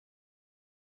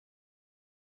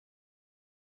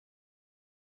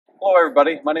Hello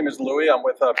everybody, my name is Louie. I'm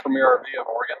with Prairie of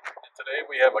Oregon. And today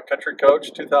we have a Country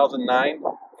Coach 2009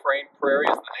 Prairie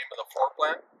is the name of the floor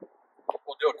plan.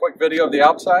 We'll do a quick video of the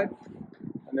outside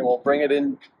and then we'll bring it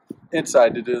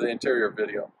inside to do the interior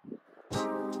video.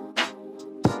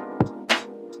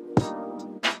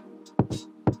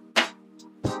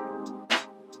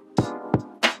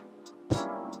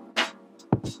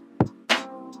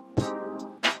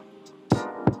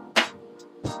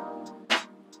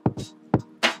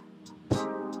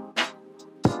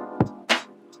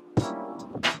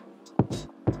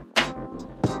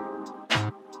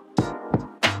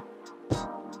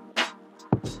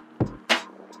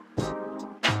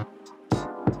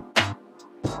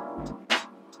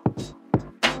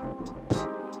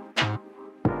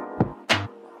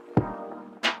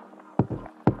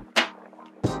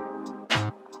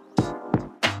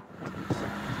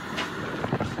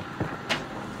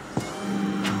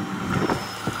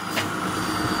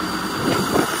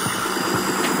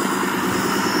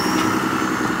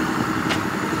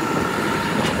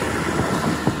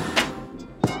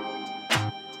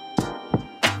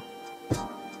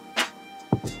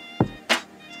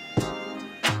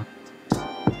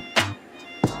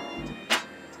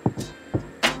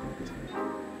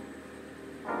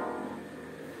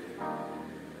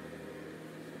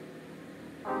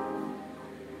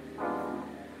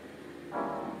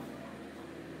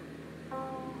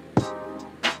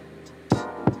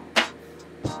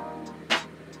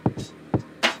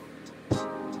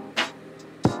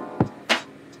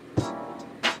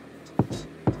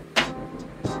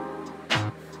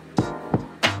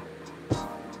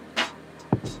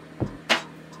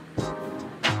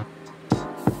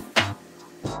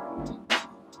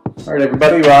 All right,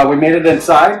 everybody, we made it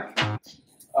inside.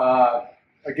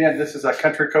 Again, this is a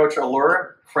Country Coach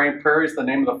Allure. Prairie is the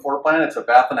name of the floor plan. It's a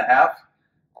bath and a half.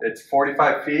 It's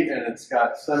 45 feet and it's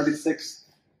got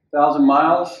 76,000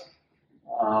 miles.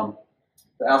 The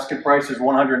asking price is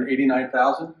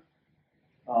 $189,000.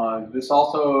 This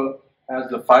also has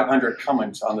the 500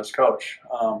 Cummins on this coach.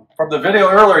 From the video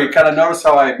earlier, you kind of noticed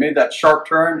how I made that sharp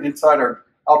turn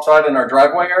outside in our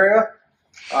driveway area.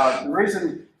 The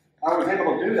reason I was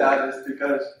able to do that is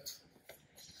because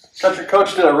Country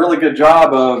Coach did a really good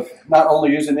job of not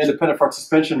only using independent front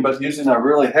suspension, but using a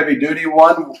really heavy-duty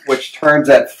one, which turns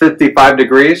at 55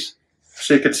 degrees.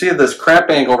 So you can see this cramp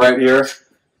angle right here.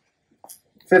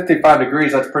 55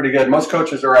 degrees, that's pretty good. Most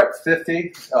coaches are at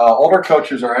 50. Older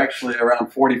coaches are actually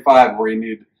around 45, where you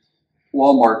need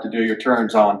Walmart to do your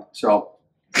turns on. So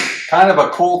kind of a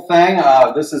cool thing.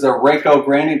 This is a Rayco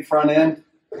grading front end.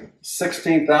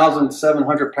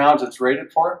 16,700 pounds it's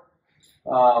rated for.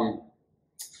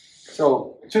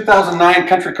 So 2009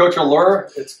 Country Coach Allure,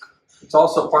 it's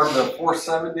also part of the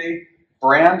 470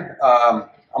 brand. I'm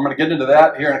going to get into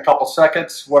that here in a couple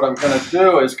seconds. What I'm going to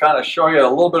do is kind of show you a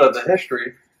little bit of the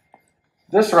history.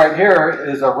 This right here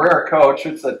is a rare coach.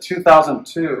 It's a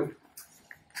 2002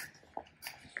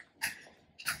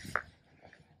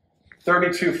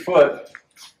 32-foot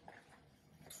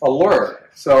Allure.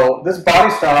 So this body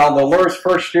style, the Allure's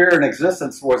first year in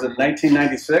existence was in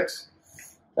 1996.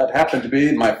 That happened to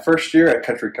be my first year at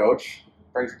Country Coach.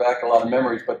 Brings back a lot of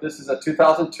memories, but this is a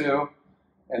 2002,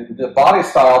 and the body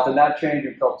style did not change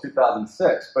until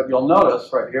 2006. But you'll notice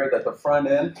right here that the front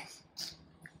end,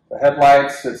 the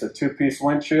headlights, it's a two-piece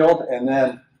windshield, and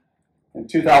then in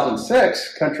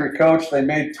 2006, Country Coach, they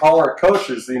made taller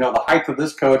coaches. You know, the height of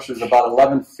this coach is about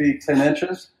 11 feet 10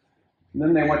 inches. And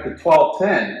then they went to 12'10",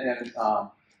 and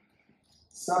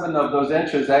 7 of those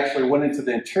inches actually went into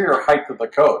the interior height of the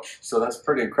coach. So that's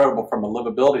pretty incredible from a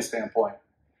livability standpoint.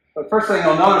 But first thing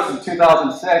you'll notice in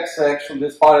 2006, actually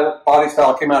this body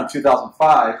style came out in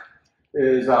 2005,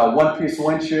 is one-piece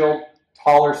windshield,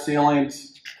 taller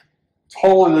ceilings,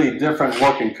 totally different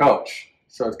looking coach.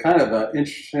 So it's kind of an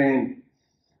interesting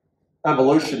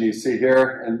evolution you see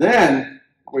here. And then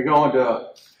we go into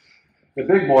the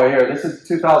big boy here. This is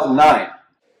 2009.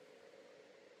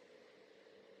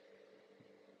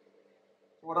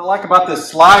 What I like about this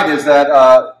slide is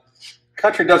that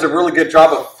Country does a really good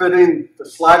job of fitting the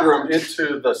slide room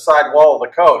into the side wall of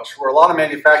the coach, where a lot of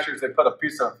manufacturers, they put a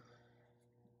piece of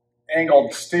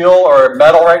angled steel or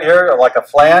metal right here, like a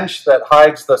flange that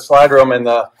hides the slide room, and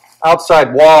the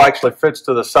outside wall actually fits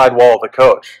to the side wall of the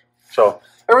coach. So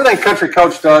everything Country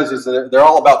Coach does is that they're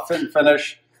all about fit and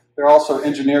finish. They're also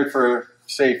engineered for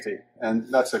safety, and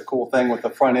that's a cool thing with the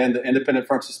front end, the independent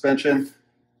front suspension,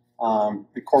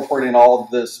 incorporating all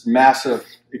of this massive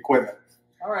equipment.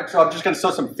 All right, so I'm just going to show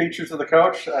some features of the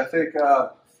coach. I think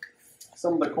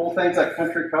some of the cool things that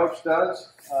Country Coach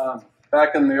does,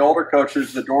 back in the older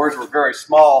coaches, the doors were very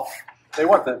small.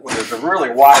 there's a really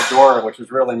wide door, which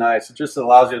is really nice. It just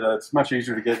allows you to, it's much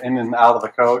easier to get in and out of the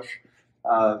coach.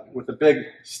 With the big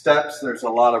steps, there's a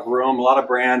lot of room. A lot of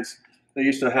brands, they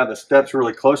used to have the steps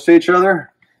really close to each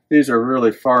other. These are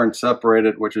really far and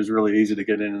separated, which is really easy to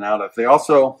get in and out of. They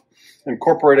also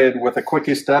incorporated with a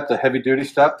quickie step, the heavy duty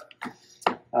step.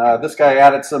 This guy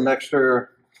added some extra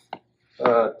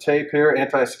tape here,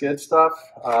 anti-skid stuff.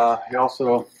 He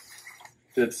also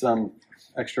did some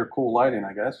extra cool lighting,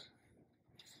 I guess.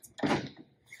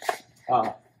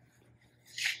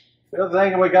 The other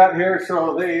thing we got here,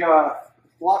 so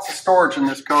lots of storage in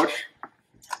this coach.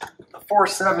 The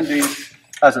 470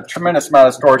 has a tremendous amount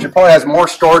of storage. It probably has more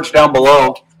storage down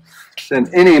below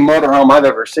than any motorhome I've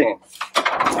ever seen. It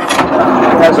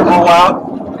has a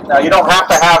rollout. Now you don't have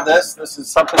to have this. This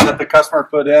is something that the customer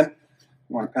put in. I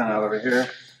want to pan out over here.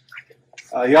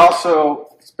 He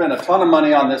also spent a ton of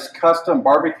money on this custom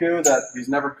barbecue that he's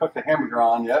never cooked a hamburger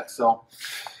on yet, so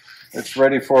it's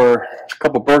ready for a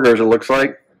couple burgers, it looks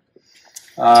like.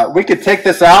 We could take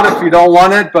this out if you don't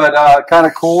want it, but kind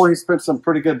of cool. He spent some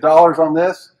pretty good dollars on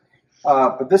this.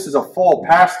 But this is a full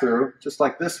pass-through, just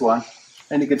like this one.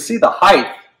 And you can see the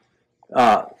height.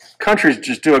 Countries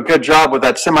just do a good job with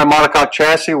that semi-monocoque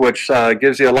chassis, which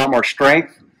gives you a lot more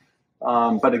strength.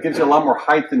 But it gives you a lot more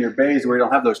height than your bays where you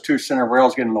don't have those two center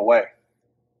rails getting in the way.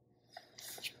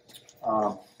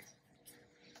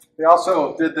 They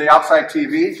also did the outside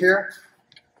TV here.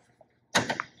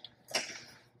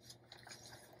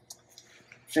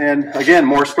 And again,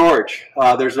 more storage.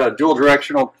 There's a dual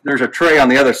directional, there's a tray on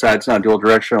the other side, it's not dual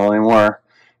directional anymore,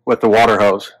 with the water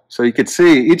hose. So you can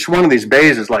see each one of these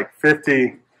bays is like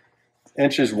 50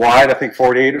 inches wide, I think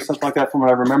 48 or something like that from what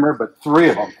I remember, but 3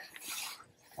 of them.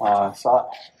 So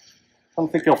I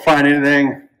don't think you'll find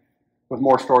anything with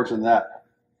more storage than that.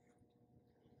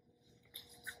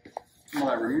 From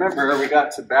what I remember, we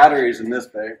got some batteries in this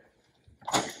bay.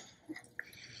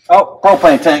 Oh,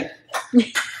 propane tank.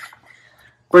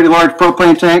 Pretty large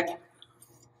propane tank.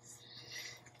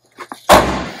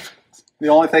 The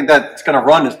only thing that's going to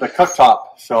run is the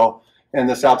cooktop. So, and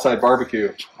this outside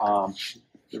barbecue.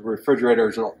 The refrigerator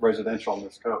is residential in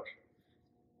this coach.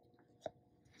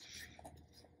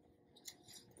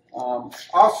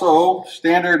 Also,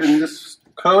 standard in this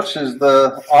coach is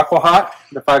the Aqua Hot,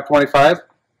 the 525.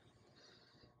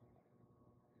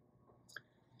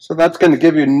 So that's going to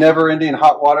give you never-ending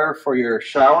hot water for your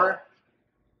shower.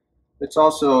 It's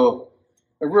also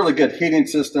a really good heating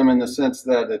system in the sense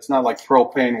that it's not like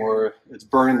propane where it's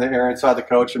burning the air inside the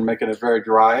coach and making it very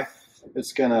dry.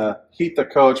 It's going to heat the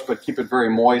coach but keep it very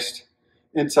moist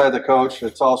inside the coach.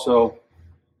 It's also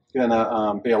going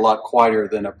to be a lot quieter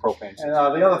than a propane system.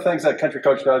 And the other things that Country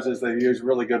Coach does is they use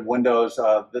really good windows.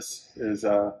 This is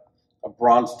a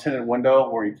bronze tinted window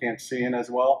where you can't see in as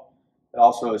well. It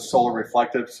also is solar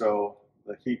reflective, so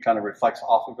the heat kind of reflects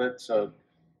off of it. So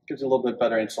gives you a little bit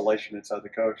better insulation inside the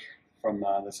coach from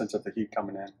the sense of the heat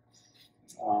coming in.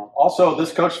 Also,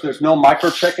 this coach, there's no micro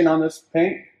checking on this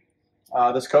paint.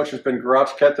 This coach has been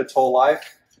garage kept its whole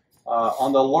life.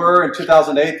 On the Allure in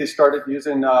 2008, they started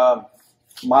using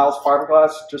Miles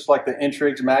fiberglass, just like the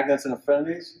Intrigues, Magnets, and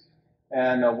Affinities.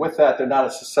 And with that, they're not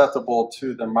as susceptible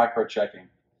to the micro checking.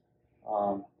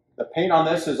 The paint on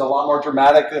this is a lot more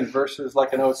dramatic than versus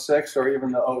like an 06 or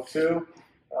even the 02.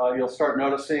 You'll start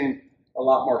noticing a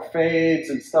lot more fades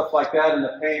and stuff like that in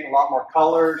the paint, a lot more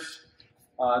colors.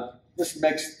 This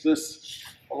makes this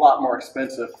a lot more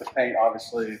expensive to paint,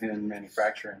 obviously, in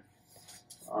manufacturing.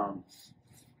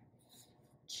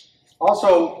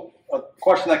 Also, a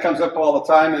question that comes up all the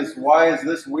time is, why is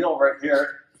this wheel right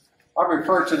here? I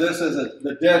refer to this as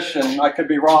the dish, and I could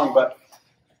be wrong, but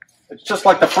it's just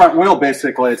like the front wheel,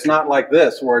 basically. It's not like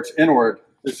this, where it's inward.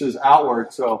 This is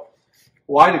outward, so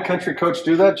why did Country Coach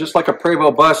do that? Just like a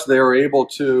Prairie bus, they were able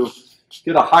to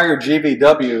get a higher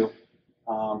GVW.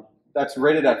 That's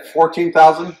rated at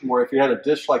 14,000, where if you had a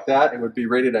dish like that, it would be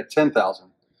rated at 10,000.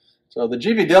 So the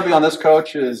GVW on this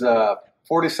coach is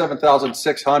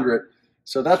 47,600.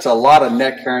 So that's a lot of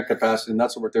net carrying capacity, and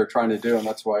that's what they're trying to do, and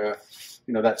that's why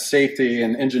you know, that safety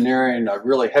and engineering, a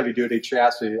really heavy-duty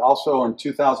chassis. Also in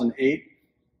 2008,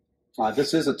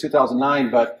 this is a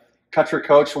 2009, but Country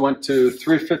Coach went to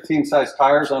 315 size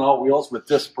tires on all wheels with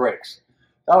disc brakes.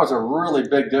 That was a really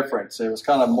big difference. It was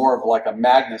kind of more of like a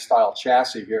Magna style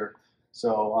chassis here.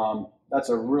 So that's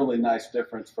a really nice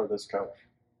difference for this coach.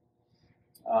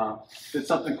 Did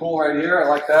something cool right here. I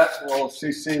like that. A little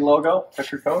CC logo,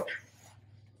 Country Coach.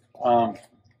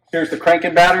 Here's the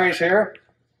cranking batteries here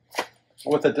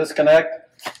with a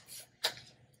disconnect.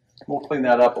 We'll clean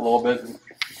that up a little bit.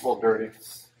 It's a little dirty.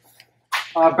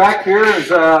 Back here is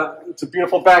it's a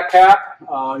beautiful back cap.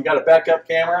 You got a backup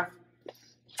camera.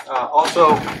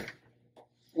 Also,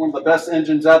 one of the best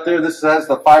engines out there. This has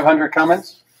the 500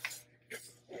 Cummins,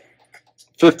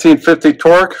 1550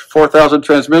 torque, 4,000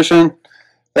 transmission.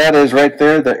 That is right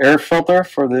there, the air filter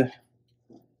for the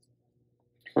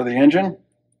engine.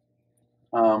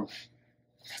 Oh,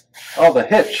 the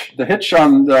hitch. The hitch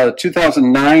on the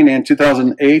 2009 and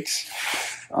 2008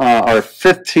 are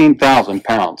 15,000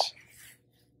 pounds.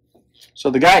 So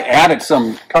the guy added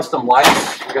some custom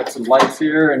lights. We got some lights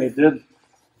here, and he did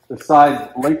the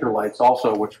side blinker lights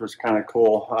also, which was kind of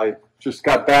cool. I just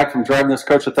got back from driving this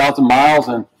coach 1,000 miles,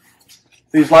 and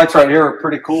these lights right here are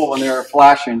pretty cool when they're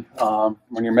flashing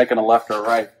when you're making a left or a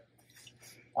right.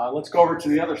 Let's go over to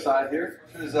the other side here.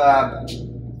 This is,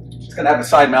 it's going to have a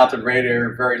side-mounted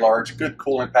radiator, very large, good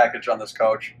cooling package on this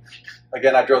coach.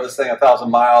 Again, I drove this thing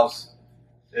 1,000 miles.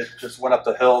 It just went up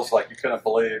the hills like you couldn't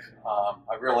believe.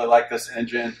 I really like this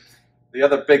engine. The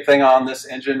other big thing on this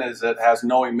engine is it has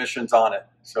no emissions on it.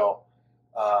 So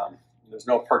there's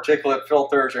no particulate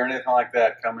filters or anything like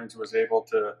that. Cummins was able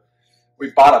to, we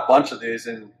bought a bunch of these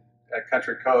at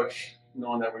Country Coach,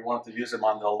 knowing that we wanted to use them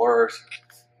on the Allures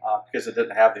because it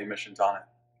didn't have the emissions on it.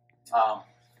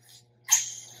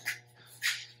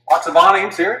 Lots of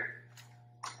awnings here.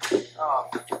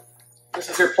 This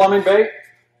is your plumbing bay.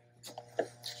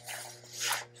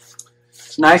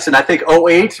 It's nice, and I think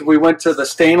 '08 we went to the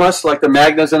stainless, like the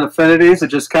Magnas and Affinities. It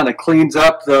just kind of cleans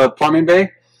up the plumbing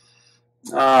bay.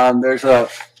 There's a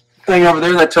thing over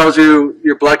there that tells you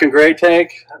your black and gray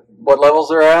tank, what levels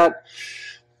they're at.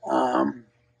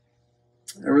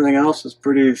 Everything else is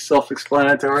pretty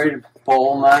self-explanatory.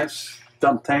 Bowl knives,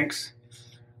 dump tanks,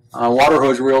 water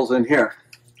hose reels in here.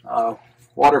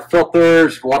 Water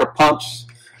filters, water pumps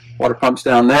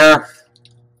down there.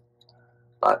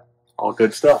 But all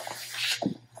good stuff.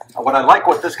 What I like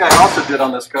what this guy also did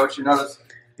on this coach, you notice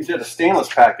he did a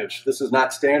stainless package. This is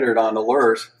not standard on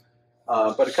Allures,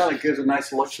 but it kind of gives a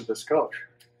nice look to this coach.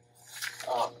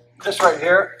 This right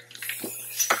here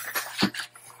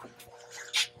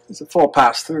is a full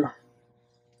pass-through.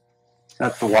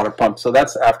 That's the water pump, so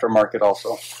that's aftermarket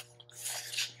also.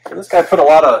 So this guy put a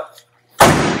lot of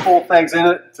cool things in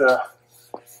it to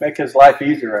make his life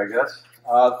easier, I guess.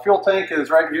 The fuel tank is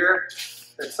right here.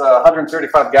 It's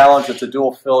 135 gallons. It's a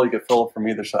dual fill. You can fill it from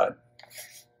either side.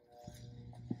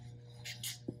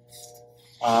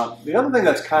 The other thing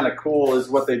that's kind of cool is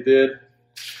what they did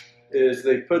is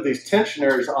they put these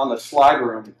tensioners on the slide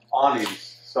room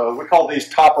awnings. So we call these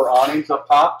topper awnings up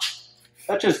top.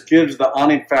 That just gives the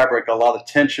awning fabric a lot of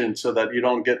tension so that you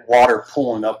don't get water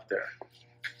pooling up there.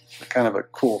 It's kind of a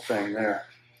cool thing there.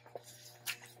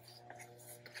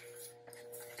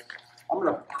 I'm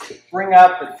going to bring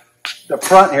out the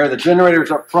front here. The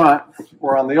generator's up front.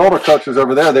 Where on the older coaches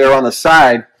over there, they're on the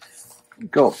side.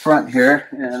 Go up front here,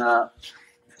 and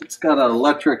it's got an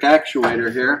electric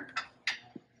actuator here.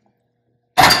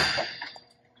 I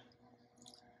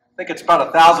think it's about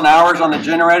 1,000 hours on the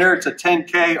generator. It's a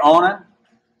 10K Onan.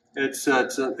 It's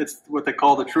what they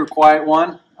call the True Quiet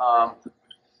one.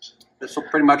 This will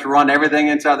pretty much run everything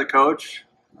inside the coach.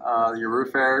 Your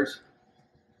roof airs,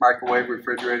 microwave,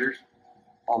 refrigerators,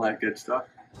 all that good stuff.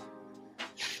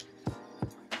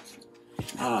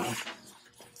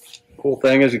 Cool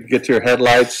thing is you can get to your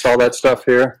headlights, all that stuff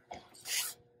here.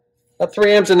 That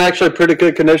 3M's in actually pretty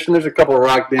good condition. There's a couple of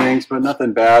rock dings, but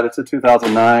nothing bad. It's a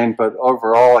 2009, but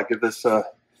overall I give this,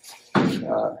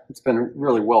 it's been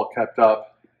really well kept up.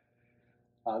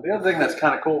 The other thing that's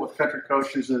kind of cool with Country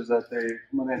Coaches is that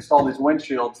when they install these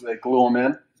windshields, they glue them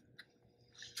in.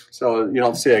 So you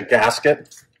don't see a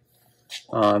gasket.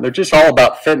 They're just all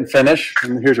about fit and finish.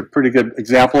 And here's a pretty good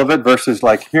example of it versus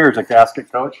like here's a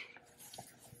gasket coach.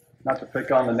 Not to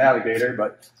pick on the Navigator,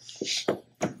 but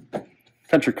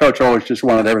Country Coach always just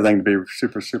wanted everything to be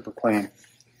super, super clean.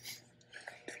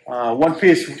 One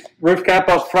piece roof cap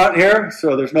up front here,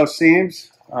 so there's no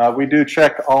seams. We do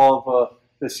check all of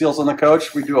the seals on the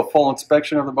coach. We do a full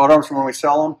inspection of the motorhomes when we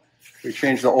sell them. We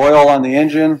change the oil on the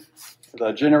engine,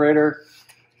 the generator,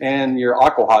 and your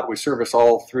aqua hot. We service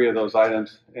all three of those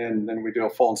items, and then we do a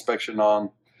full inspection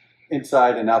on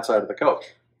inside and outside of the coach.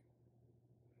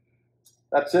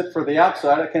 That's it for the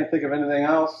outside. I can't think of anything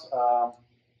else,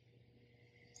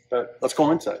 but let's go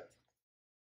inside.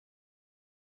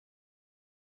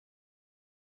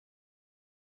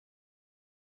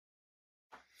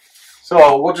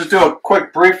 So we'll just do a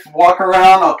quick brief walk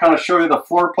around. I'll kind of show you the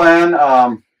floor plan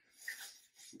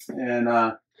and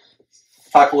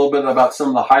talk a little bit about some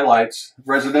of the highlights.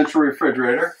 Residential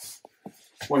refrigerator.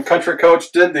 when Country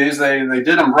Coach did these, they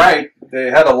did them right. They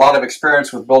had a lot of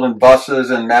experience with building buses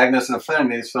and magnets and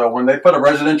affinities. So when they put a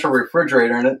residential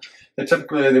refrigerator in it, they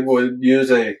typically would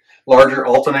use a larger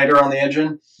alternator on the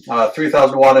engine,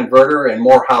 3,000 watt inverter, and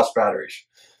more house batteries.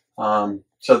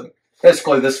 So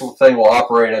basically this thing will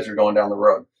operate as you're going down the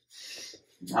road.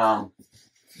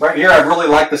 Right here, I really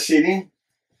like the seating.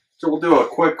 So we'll do a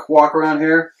quick walk around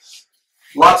here.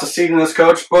 Lots of seating in this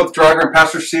coach. Both driver and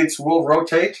passenger seats will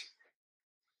rotate.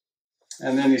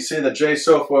 And then you see the J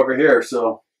sofa over here.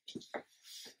 So,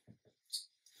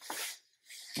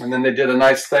 and then they did a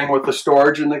nice thing with the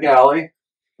storage in the galley.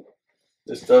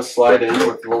 This does slide in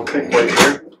with a little kick plate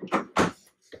here.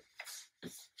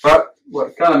 But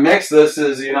what kind of makes this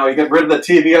is, you know, you get rid of the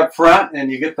TV up front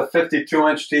and you get the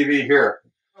 52-inch TV here.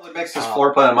 What really makes this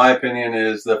floor plan, in my opinion,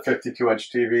 is the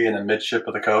 52-inch TV in the midship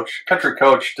of the coach. Country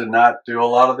Coach did not do a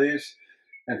lot of these.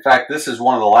 In fact, this is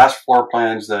one of the last floor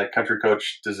plans that Country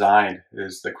Coach designed,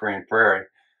 is the Prairie.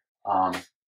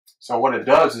 So what it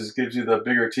does is gives you the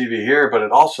bigger TV here, but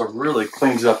it also really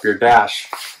cleans up your dash.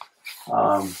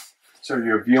 So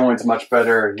your viewing's much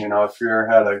better. You know, if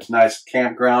you're at a nice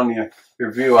campground,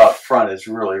 your view out front is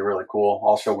really, really cool.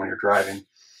 Also when you're driving.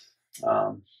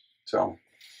 So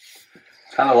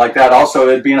kind of like that. Also,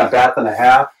 it being a bath and a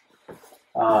half.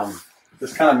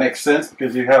 This kind of makes sense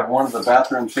because you have one of the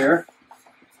bathrooms here.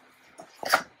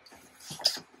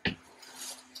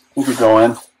 You could go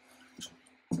in.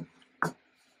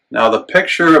 Now the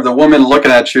picture of the woman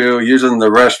looking at you using the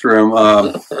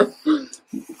restroom,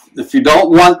 if you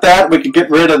don't want that, we could get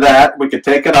rid of that. We could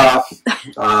take it off.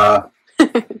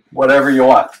 Whatever you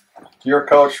want. Your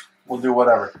coach will do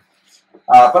whatever.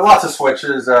 But lots of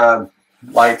switches,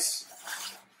 lights,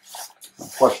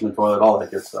 flushing the toilet, all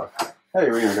that good stuff. Hey,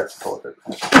 we even got some toilet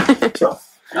paper. So,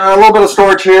 a little bit of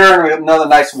storage here, and we have another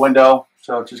nice window.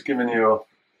 So just giving you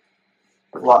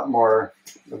a lot more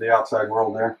of the outside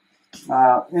world there.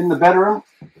 In the bedroom,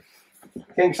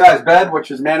 king size bed,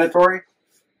 which is mandatory.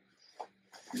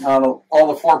 All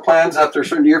the floor plans after a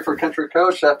certain year for Country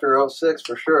Coach, after 06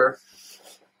 for sure.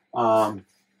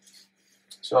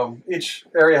 So each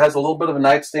area has a little bit of a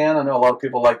nightstand. I know a lot of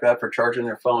people like that for charging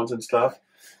their phones and stuff.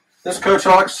 This coach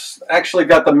actually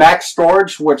got the max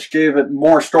storage, which gave it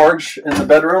more storage in the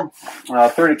bedroom.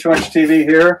 32-inch TV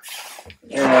here,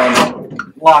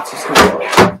 and lots of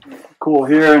stuff. Cool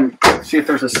here, and see if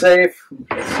there's a safe. See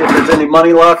if there's any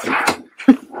money left.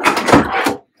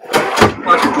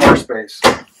 Lots of more space.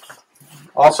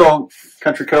 Also,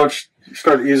 Country Coach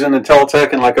started using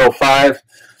Intelitech in like 05.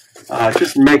 It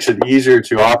just makes it easier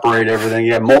to operate everything.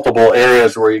 You have multiple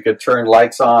areas where you could turn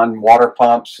lights on, water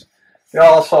pumps. You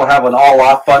also have an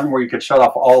all-off button where you could shut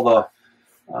off all the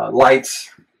lights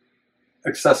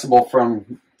accessible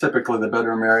from typically the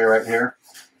bedroom area right here.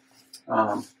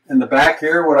 In the back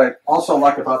here, what I also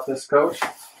like about this coach,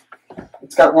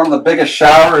 it's got one of the biggest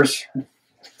showers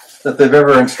that they've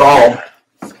ever installed,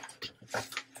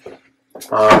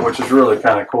 which is really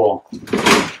kind of cool.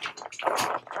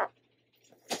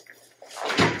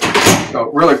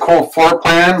 So really cool floor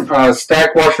plan,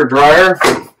 stack washer dryer,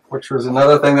 which was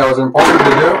another thing that was important to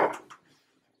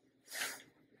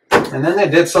do. And then they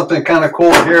did something kind of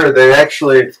cool here. They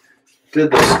actually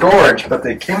did the storage, but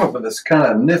they came up with this kind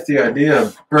of nifty idea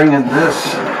of bringing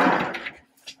this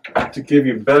to give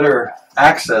you better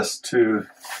access to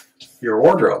your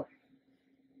wardrobe.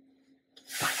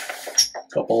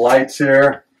 Couple lights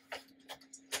here.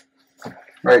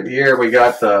 Right here we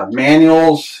got the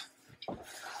manuals.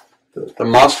 The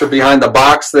monster behind the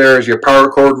box there is your power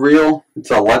cord reel. It's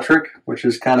electric, which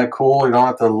is kind of cool. You don't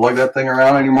have to lug that thing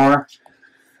around anymore.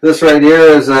 This right here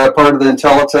is part of the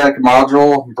Intelitech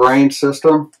module brain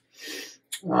system.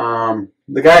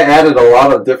 The guy added a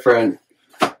lot of different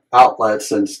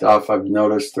outlets and stuff I've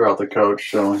noticed throughout the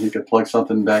coach. So you could plug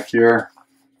something back here.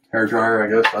 Hair dryer,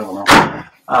 I guess. I don't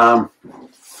know.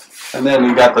 And then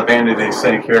you got the vanity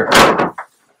sink here.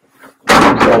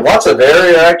 So lots of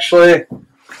area actually.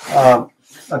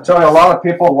 I tell you, a lot of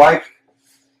people like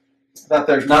that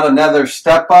there's not another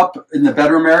step up in the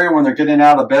bedroom area when they're getting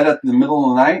out of bed at the middle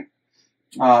of the night.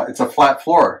 It's a flat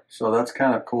floor, so that's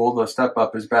kind of cool. The step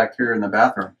up is back here in the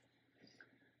bathroom.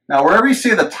 Now, wherever you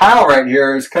see the tile right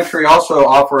here, is Country also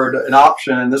offered an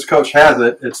option, and this coach has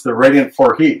it. It's the radiant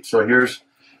floor heat. So here's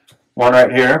one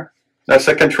right here. That's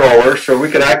a controller, so we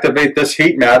could activate this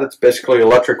heat mat. It's basically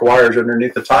electric wires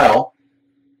underneath the tile,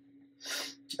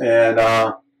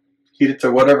 and heat it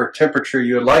to whatever temperature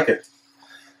you would like it.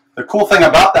 The cool thing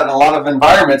about that, in a lot of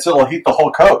environments, it'll heat the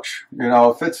whole coach. You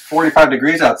know, if it's 45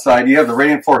 degrees outside, you have the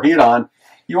radiant floor heat on,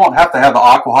 you won't have to have the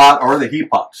aqua hot or the heat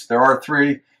pumps. There are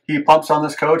 3 heat pumps on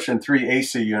this coach and 3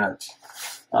 AC units.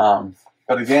 But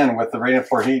again, with the Radiant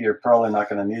 4 heat, you're probably not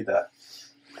going to need that.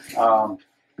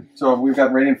 So we've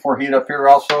got Radiant 4 heat up here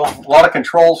also. A lot of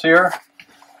controls here.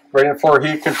 Radiant 4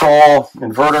 heat control,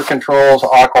 inverter controls,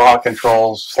 aqua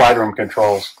controls, slide room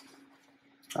controls.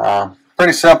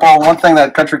 Pretty simple. One thing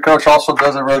that Country Coach also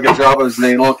does a really good job is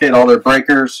they locate all their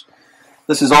breakers.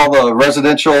 This is all the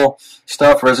residential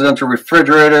stuff, residential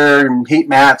refrigerator, heat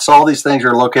mats, all these things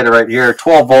are located right here.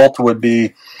 12 volt would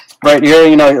be right here,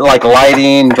 you know, like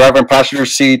lighting, driver and passenger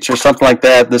seats or something like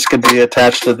that. This could be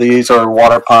attached to these, or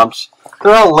water pumps.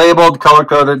 They're all labeled,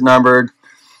 color-coded, numbered.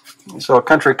 So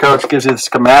Country Coach gives you the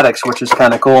schematics, which is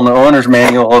kind of cool, in the owner's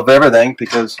manual of everything,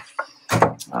 because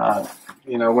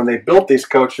you know, when they built these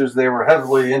coaches, they were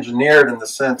heavily engineered in the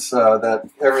sense that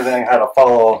everything had to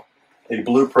follow a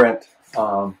blueprint.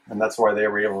 And that's why they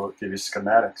were able to give you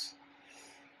schematics.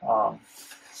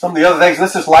 Some of the other things,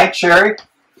 this is light cherry.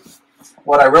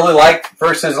 What I really like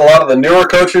versus a lot of the newer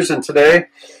coaches in today's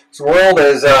world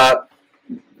is not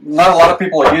a lot of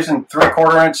people are using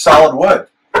 3/4 inch solid wood.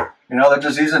 You know, they're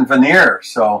just using veneer.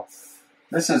 So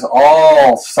this is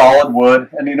all solid wood.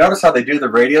 And you notice how they do the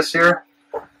radius here?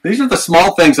 These are the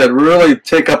small things that really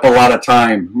take up a lot of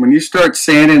time. When you start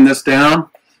sanding this down,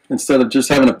 instead of just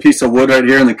having a piece of wood right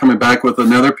here and then coming back with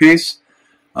another piece,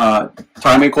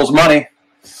 time equals money.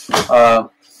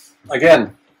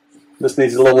 Again, this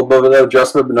needs a little bit of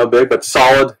adjustment, but no big, but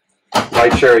solid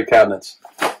light cherry cabinets.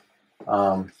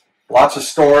 Lots of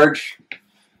storage.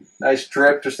 Nice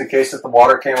drip just in case if the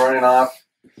water came running off.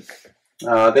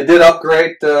 They did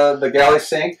upgrade the galley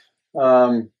sink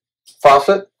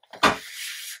faucet.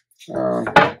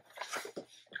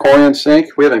 Corian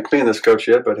sink. We haven't cleaned this coach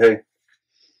yet, but hey,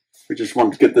 we just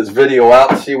wanted to get this video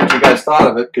out and see what you guys thought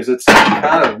of it, because it's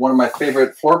kind of one of my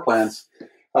favorite floor plans.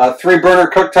 3-burner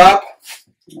cooktop,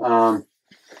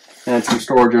 and some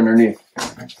storage underneath.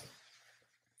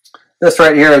 This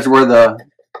right here is where the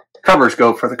covers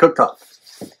go for the cooktop.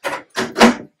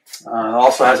 It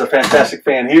also has a fantastic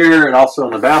fan here, and also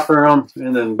in the bathroom,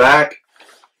 and then back.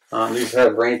 These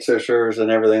have rain fishers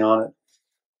and everything on it.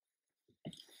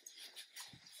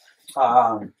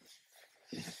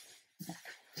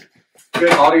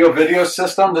 Good audio video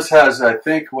system. This has, I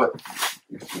think, what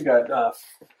we got,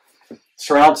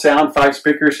 surround sound, 5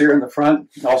 speakers here in the front,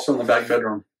 and also in the back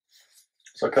bedroom.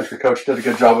 So Country Coach did a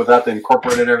good job with that. They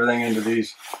incorporated everything into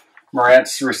these.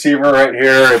 Marantz receiver right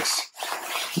here.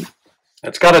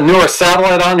 It's got a newer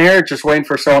satellite on here. Just waiting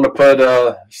for someone to put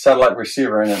a satellite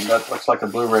receiver in it. That looks like a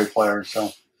Blu-ray player.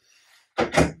 So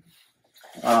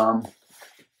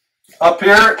up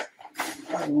here,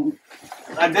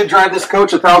 I did drive this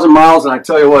coach 1,000 miles, and I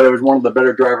tell you what, it was one of the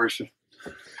better drivers.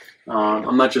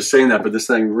 I'm not just saying that, but this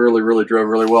thing really drove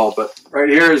really well. But right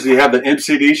here is you have the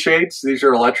MCD shades. These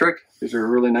are electric. These are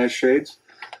really nice shades.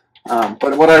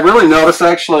 But what I really noticed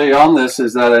actually on this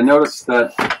is that I noticed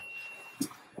that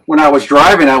when I was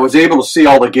driving, I was able to see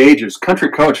all the gauges. Country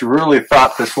Coach really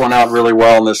thought this one out really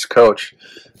well in this coach.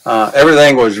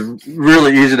 Everything was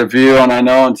really easy to view, and I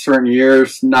know in certain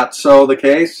years not so the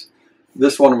case.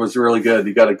 This one was really good.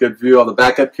 You got a good view of the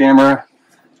backup camera.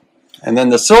 And then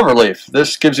the Silverleaf.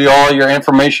 This gives you all your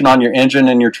information on your engine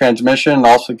and your transmission. It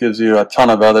also gives you a ton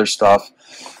of other stuff.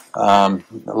 A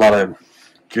lot of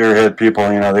gearhead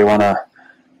people, you know, they want to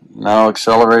know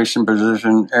acceleration,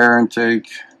 position, air intake,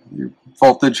 your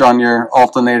voltage on your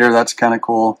alternator. That's kind of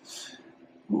cool.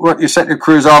 What you set your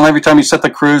cruise on. Every time you set the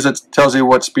cruise, it tells you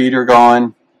what speed you're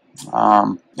going.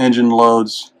 Engine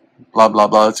loads, blah, blah,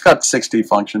 blah. It's got 60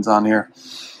 functions on here.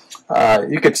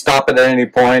 You could stop it at any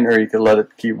point, or you could let it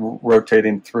keep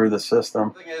rotating through the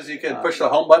system. The thing is, you can push the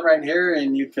home button right here,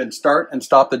 and you can start and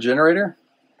stop the generator.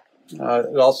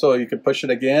 Also, you can push it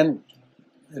again.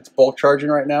 It's bulk charging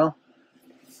right now.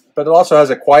 But it also has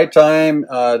a quiet time.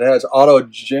 It has auto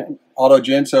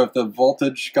gen, so if the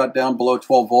voltage got down below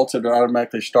 12 volts, it would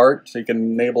automatically start, so you can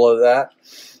enable that.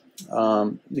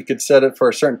 You could set it for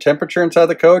a certain temperature inside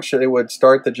the coach, it would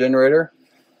start the generator.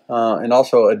 And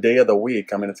also a day of the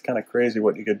week. I mean, it's kind of crazy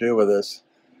what you could do with this.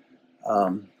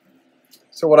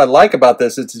 So what I like about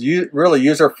this, it's really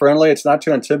user-friendly. It's not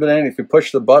too intimidating. If you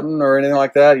push the button or anything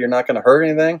like that, you're not going to hurt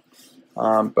anything.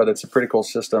 But it's a pretty cool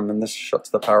system, and this shuts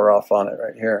the power off on it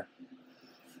right here.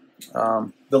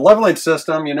 The leveling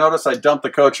system, you notice I dumped the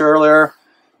coach earlier.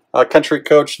 Country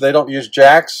Coach, they don't use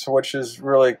jacks, which is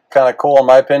really kind of cool in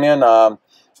my opinion.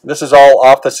 This is all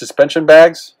off the suspension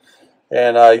bags.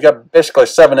 And you got basically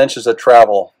 7 inches of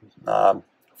travel,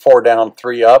 4 down,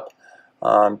 3 up.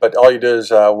 But all you do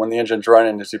is when the engine's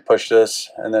running is you push this,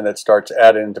 and then it starts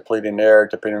adding and depleting air,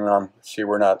 depending on, see,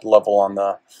 we're not level on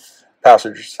the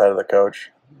passenger side of the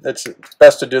coach. It's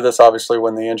best to do this obviously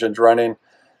when the engine's running.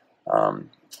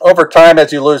 Over time,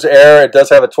 as you lose air, it does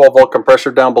have a 12-volt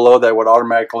compressor down below that would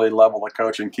automatically level the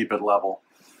coach and keep it level.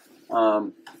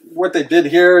 What they did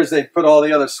here is they put all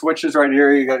the other switches right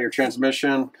here. You got your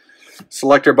transmission,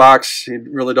 selector box. You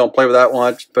really don't play with that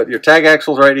much, but your tag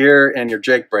axles right here and your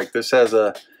jake brake. This has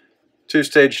a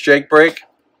 2-stage jake brake,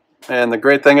 and the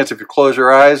great thing is if you close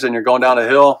your eyes and you're going down a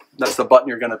hill, that's the button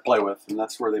you're going to play with, and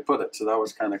that's where they put it. So that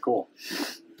was kind of cool.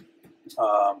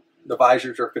 The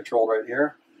visors are controlled right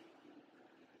here.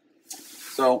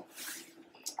 So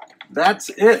that's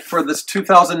it for this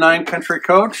 2009 Country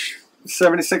Coach,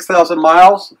 76,000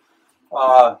 miles.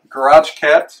 Garage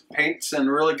kept, paint's in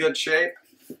really good shape.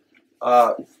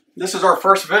 This is our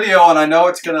first video, and I know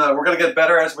we're gonna get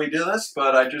better as we do this,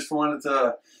 but I just wanted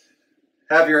to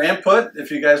have your input.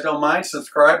 If you guys don't mind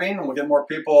subscribing, and we'll get more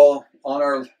people on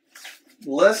our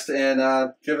list,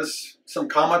 and give us some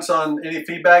comments on any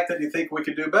feedback that you think we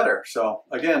could do better. So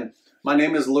again, my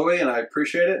name is Louie, and I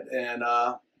appreciate it, and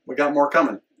we got more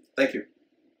coming. Thank you.